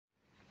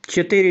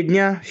4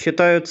 дня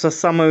считаются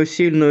самой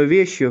сильной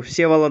вещью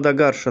Всеволода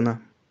Гаршина.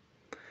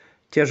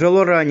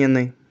 Тяжело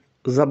раненый,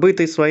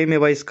 забытый своими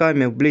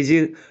войсками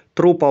вблизи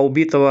трупа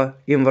убитого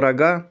им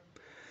врага,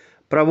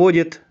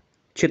 проводит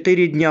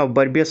 4 дня в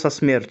борьбе со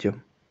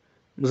смертью.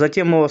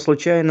 Затем его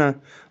случайно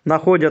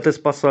находят и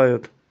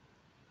спасают.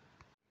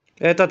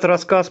 Этот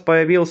рассказ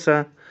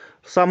появился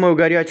в самую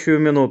горячую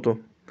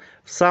минуту,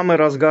 в самый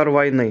разгар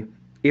войны,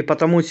 и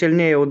потому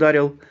сильнее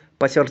ударил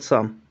по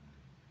сердцам.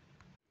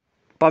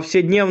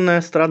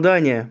 Повседневное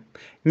страдание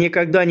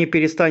никогда не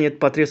перестанет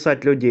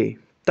потрясать людей,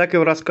 так и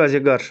в рассказе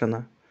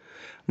Гаршина.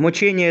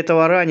 Мучения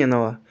этого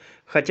раненого,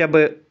 хотя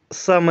бы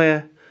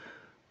самые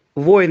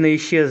войны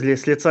исчезли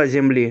с лица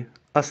земли,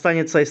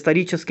 останется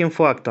историческим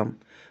фактом,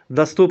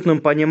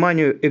 доступным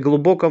пониманию и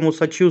глубокому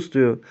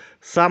сочувствию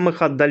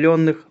самых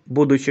отдаленных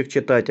будущих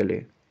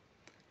читателей.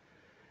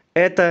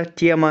 Эта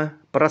тема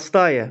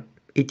простая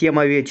и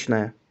тема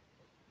вечная.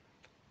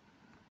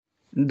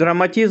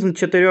 Драматизм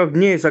 4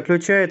 дней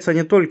заключается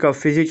не только в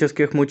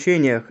физических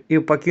мучениях и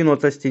в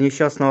покинутости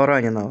несчастного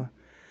раненого.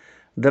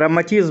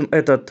 Драматизм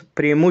этот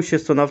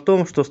преимущественно в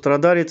том, что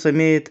страдалец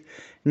имеет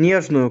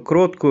нежную,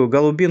 кроткую,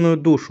 голубиную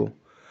душу,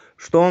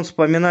 что он,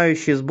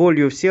 вспоминающий с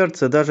болью в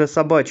сердце даже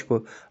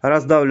собачку,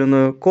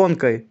 раздавленную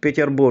конкой в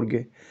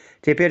Петербурге,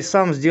 теперь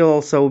сам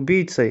сделался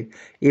убийцей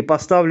и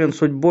поставлен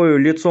судьбою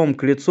лицом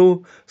к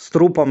лицу с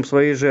трупом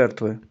своей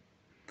жертвы.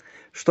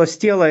 Что с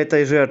тела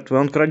этой жертвы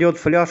он крадет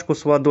фляжку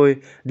с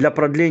водой для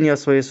продления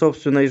своей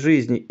собственной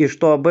жизни, и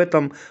что об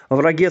этом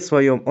враге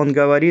своем он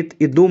говорит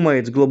и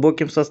думает с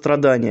глубоким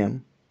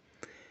состраданием.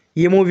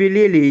 Ему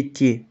велели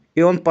идти,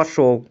 и он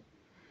пошел.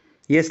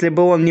 Если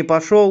бы он не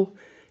пошел,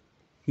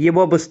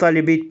 его бы стали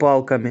бить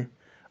палками,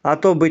 а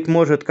то, быть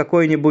может,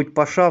 какой-нибудь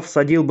паша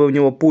всадил бы в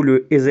него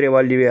пулю из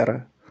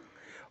револьвера.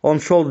 Он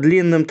шел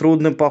длинным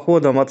трудным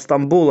походом от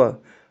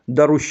Стамбула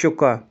до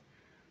Рущука.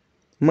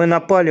 Мы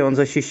напали, он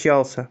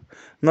защищался,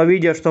 но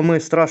видя, что мы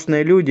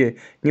страшные люди,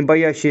 не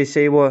боящиеся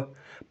его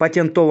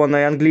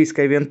патентованной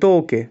английской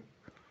винтовки,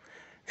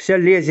 все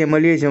лезем и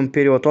лезем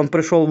вперед, он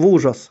пришел в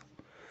ужас.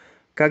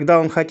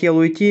 Когда он хотел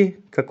уйти,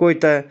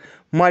 какой-то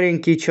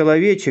маленький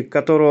человечек,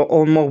 которого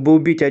он мог бы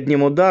убить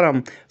одним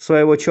ударом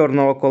своего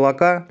черного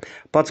кулака,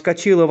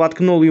 подскочил и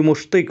воткнул ему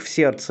штык в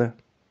сердце.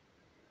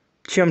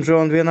 Чем же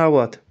он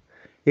виноват?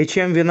 И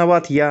чем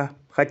виноват я,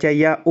 хотя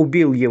я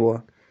убил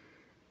его?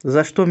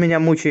 За что меня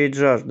мучает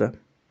жажда?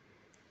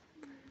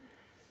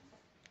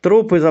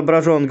 Труп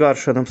изображен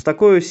Гаршиным с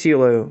такой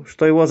силой,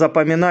 что его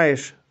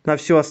запоминаешь на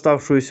всю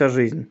оставшуюся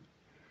жизнь.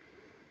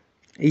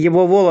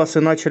 Его волосы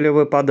начали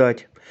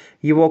выпадать,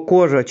 его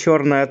кожа,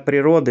 черная от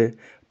природы,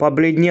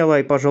 побледнела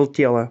и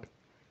пожелтела.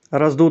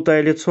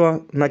 Раздутое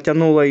лицо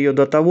натянуло ее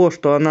до того,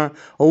 что она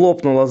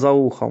лопнула за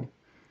ухом.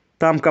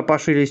 Там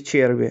копошились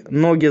черви,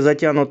 ноги,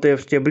 затянутые в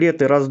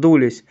штиблеты,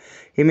 раздулись,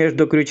 и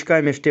между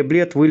крючками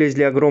штиблет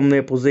вылезли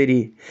огромные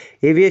пузыри,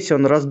 и весь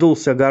он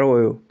раздулся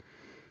горою.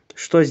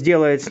 Что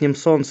сделает с ним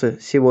солнце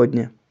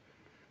сегодня?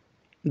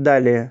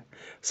 Далее.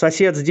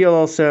 Сосед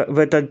сделался в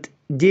этот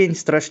день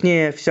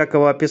страшнее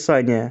всякого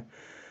описания.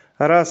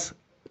 Раз,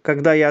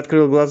 когда я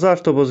открыл глаза,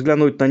 чтобы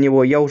взглянуть на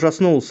него, я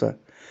ужаснулся.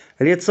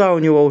 Лица у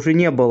него уже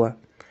не было.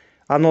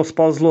 Оно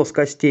сползло с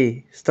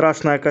костей.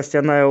 Страшная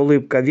костяная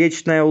улыбка,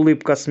 вечная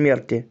улыбка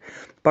смерти,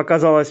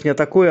 показалась мне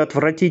такой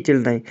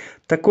отвратительной,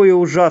 такой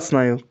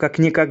ужасной, как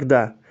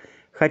никогда.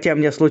 Хотя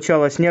мне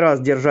случалось не раз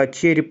держать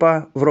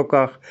черепа в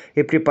руках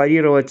и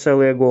препарировать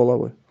целые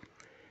головы.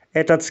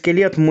 Этот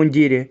скелет в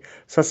мундире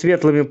со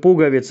светлыми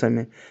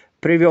пуговицами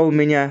привел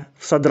меня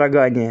в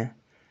содрогание.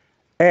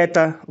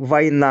 «Это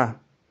война»,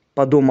 —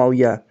 подумал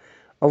я.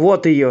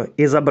 Вот ее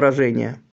изображение.